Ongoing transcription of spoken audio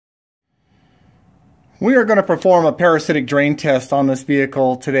We are going to perform a parasitic drain test on this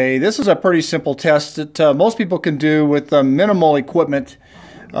vehicle today. This is a pretty simple test that most people can do with minimal equipment.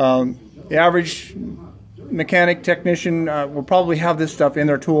 The average mechanic technician will probably have this stuff in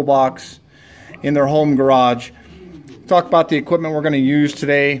their toolbox, in their home garage. Talk about the equipment we're going to use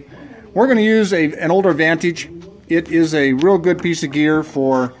today. We're going to use an older Vantage. It is a real good piece of gear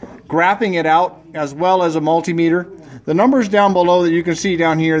for graphing it out as well as a multimeter. The numbers down below that you can see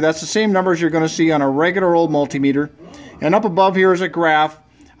down here, that's the same numbers you're going to see on a regular old multimeter. And up above here is a graph.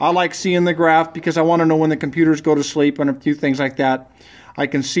 I like seeing the graph because I want to know when the computers go to sleep and a few things like that. I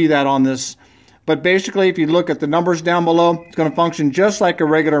can see that on this. But basically, if you look at the numbers down below, it's going to function just like a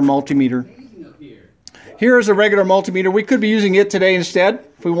regular multimeter. Here is a regular multimeter. We could be using it today instead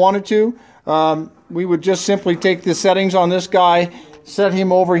if we wanted to. We would just simply take the settings on this guy, set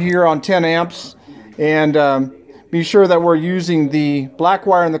him over here on 10 amps, and be sure that we're using the black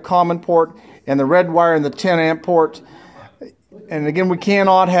wire in the common port and the red wire in the 10 amp port. And again, we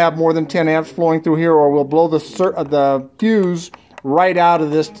cannot have more than 10 amps flowing through here or we'll blow the fuse right out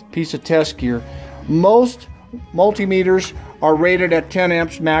of this piece of test gear. Most multimeters are rated at 10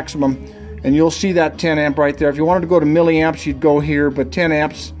 amps maximum, and you'll see that 10 amp right there. If you wanted to go to milliamps, you'd go here, but 10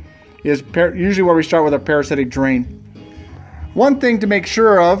 amps is usually where we start with our parasitic drain. One thing to make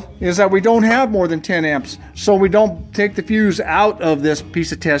sure of is that we don't have more than 10 amps, so we don't take the fuse out of this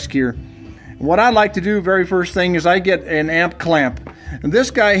piece of test gear. What I like to do very first thing is I get an amp clamp. And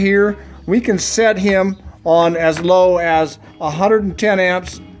this guy here, we can set him on as low as 110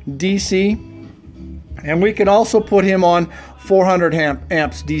 amps DC, and we can also put him on 400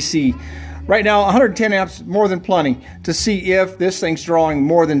 amps DC. Right now 110 amps more than plenty to see if this thing's drawing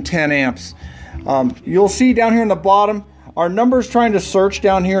more than 10 amps. You'll see down here in the bottom our numbers trying to search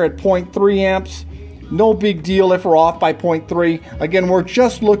down here at 0.3 amps. No big deal if we're off by 0.3. Again, we're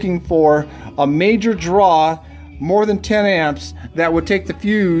just looking for a major draw more than 10 amps that would take the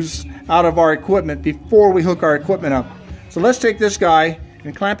fuse out of our equipment before we hook our equipment up. So let's take this guy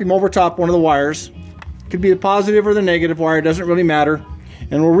and clamp him over top one of the wires. Could be the positive or the negative wire, it doesn't really matter.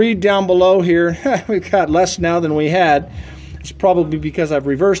 And we'll read down below here. We've got less now than we had. It's probably because I've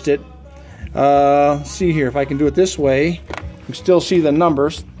reversed it. See here, if I can do it this way, you can still see the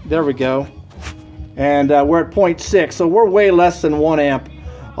numbers. There we go. And we're at 0.6, so we're way less than 1 amp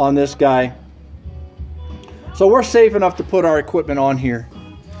on this guy. So we're safe enough to put our equipment on here.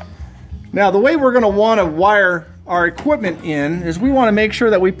 Now the way we're going to want to wire our equipment in is we want to make sure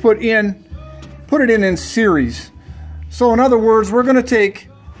that we put it in series. So in other words, we're going to take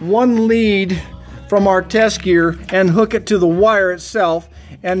one lead from our test gear and hook it to the wire itself,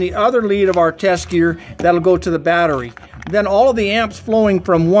 and the other lead of our test gear that'll go to the battery. Then all of the amps flowing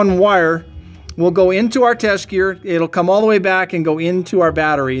from one wire will go into our test gear. It'll come all the way back and go into our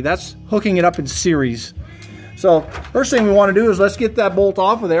battery. That's hooking it up in series. So first thing we want to do is let's get that bolt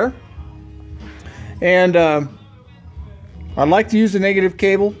off of there. And I like to use the negative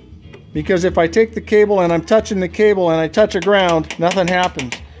cable, because if I take the cable and I'm touching the cable and I touch a ground, nothing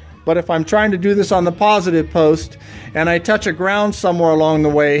happens. But if I'm trying to do this on the positive post and I touch a ground somewhere along the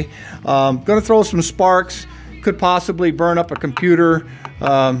way, I'm going to throw some sparks, could possibly burn up a computer.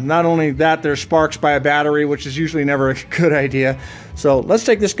 Not only that, there's sparks by a battery, which is usually never a good idea. So let's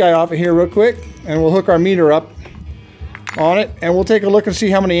take this guy off of here real quick and we'll hook our meter up on it and we'll take a look and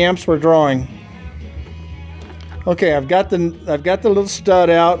see how many amps we're drawing. Okay, I've got the little stud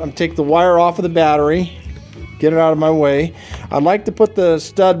out. I'm take the wire off of the battery, get it out of my way. I'd like to put the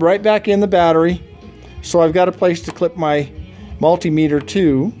stud right back in the battery, so I've got a place to clip my multimeter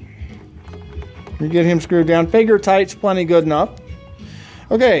to. We get him screwed down. Finger tight's plenty good enough.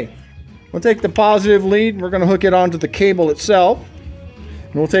 Okay, we'll take the positive lead. We're going to hook it onto the cable itself.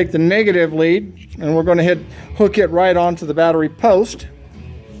 And we'll take the negative lead and we're going to hook it right onto the battery post.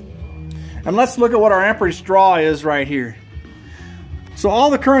 And let's look at what our amperage draw is right here. So all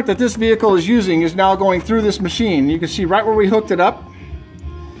the current that this vehicle is using is now going through this machine. You can see right where we hooked it up.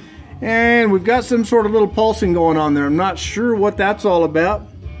 And we've got some sort of little pulsing going on there. I'm not sure what that's all about.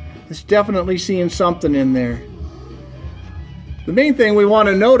 It's definitely seeing something in there. The main thing we want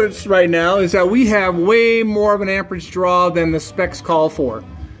to notice right now is that we have way more of an amperage draw than the specs call for.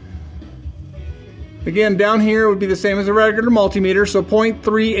 Again, down here would be the same as a regular multimeter, so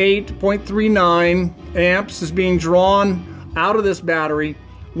 0.38, 0.39 amps is being drawn out of this battery.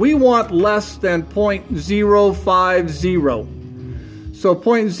 We want less than 0.050. So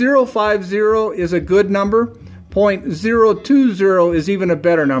 0.050 is a good number. 0.020 is even a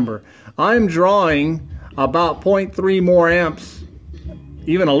better number. I'm drawing about 0.3 more amps,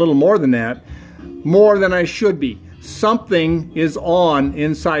 even a little more than that, more than I should be. Something is on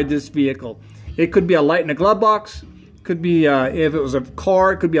inside this vehicle. It could be a light in a glove box. Could be, if it was a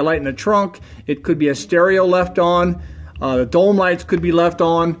car, it could be a light in the trunk. It could be a stereo left on. The dome lights could be left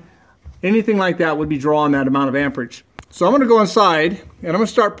on. Anything like that would be drawing that amount of amperage. So I'm going to go inside and I'm going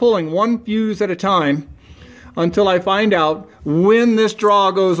to start pulling one fuse at a time until I find out when this draw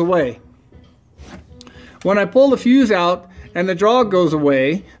goes away. When I pull the fuse out and the draw goes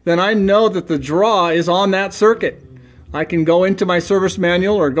away, then I know that the draw is on that circuit. I can go into my service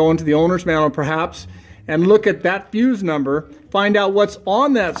manual or go into the owner's manual perhaps and look at that fuse number, find out what's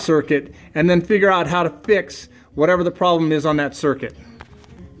on that circuit, and then figure out how to fix whatever the problem is on that circuit.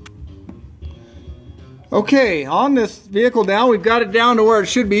 Okay, on this vehicle now, we've got it down to where it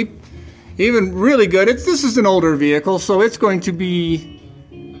should be. Even really good. This is an older vehicle, so it's going to be...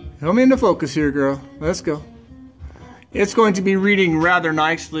 Come into focus here, girl. Let's go. It's going to be reading rather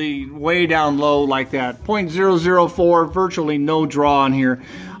nicely, way down low like that. 0.004, virtually no draw on here.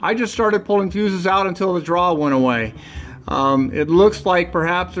 I just started pulling fuses out until the draw went away. It looks like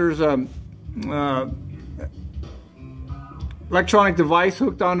perhaps there's a electronic device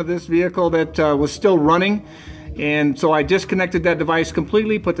hooked onto this vehicle that was still running. And so I disconnected that device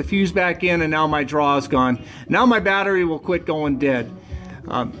completely, put the fuse back in, and now my draw is gone. Now my battery will quit going dead.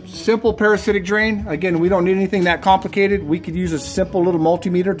 Simple parasitic drain. Again, we don't need anything that complicated. We could use a simple little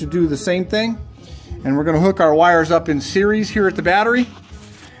multimeter to do the same thing. And we're going to hook our wires up in series here at the battery.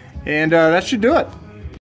 And that should do it.